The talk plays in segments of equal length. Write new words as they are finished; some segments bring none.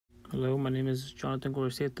Hello, my name is Jonathan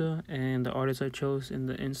Goroseta, and the artist I chose in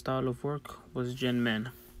the in style of work was Jen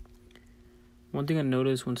Man. One thing I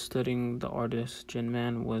noticed when studying the artist Jen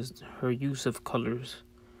Man was her use of colors.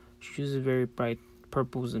 She uses very bright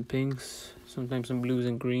purples and pinks, sometimes some blues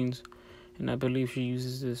and greens, and I believe she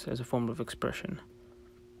uses this as a form of expression.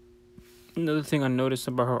 Another thing I noticed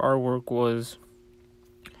about her artwork was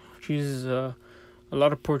she uses a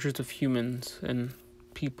lot of portraits of humans and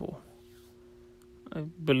people. I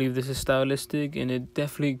believe this is stylistic, and it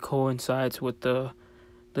definitely coincides with the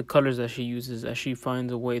colors that she uses, as she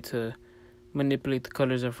finds a way to manipulate the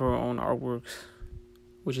colors of her own artworks,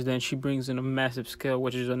 which is then she brings in a massive scale,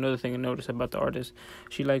 which is another thing I noticed about the artist.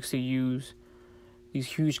 She likes to use these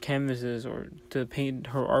huge canvases or to paint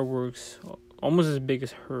her artworks almost as big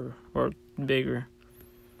as her or bigger.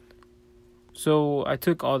 So I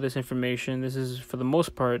took all this information. This is for the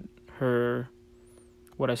most part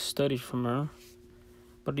what I studied from her,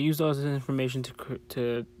 but I used all this information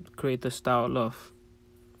to create the style I love.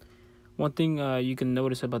 One thing you can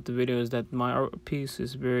notice about the video is that my art piece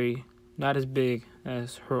is not as big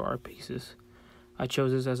as her art pieces. I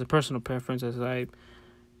chose this as a personal preference,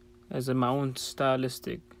 as my own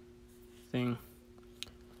stylistic thing.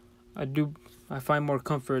 I find more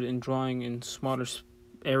comfort in drawing in smaller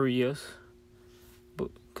areas,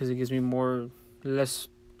 but because it gives me more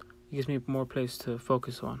place to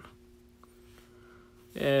focus on.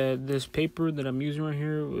 This paper that I'm using right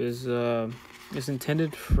here is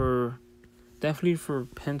intended for definitely for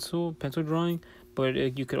pencil drawing, but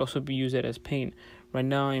you could also be used it as paint. Right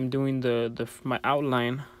now I'm doing my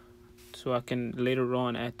outline, so I can later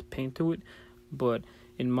on add the paint to it. But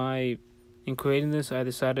in creating this, I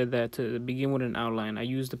decided that to begin with an outline. I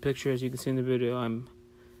used the picture, as you can see in the video. I'm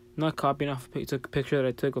not copying off a picture that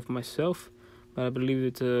I took of myself, but I believe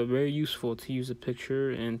it's very useful to use a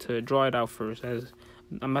picture and to draw it out first, as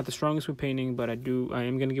I'm not the strongest with painting, but I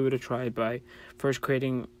am going to give it a try by first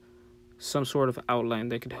creating some sort of outline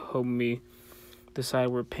that could help me decide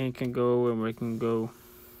where paint can go and where it can go.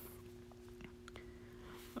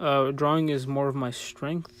 Drawing is more of my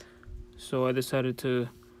strength, so I decided to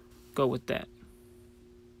go with that.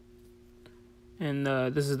 And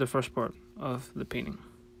this is the first part of the painting.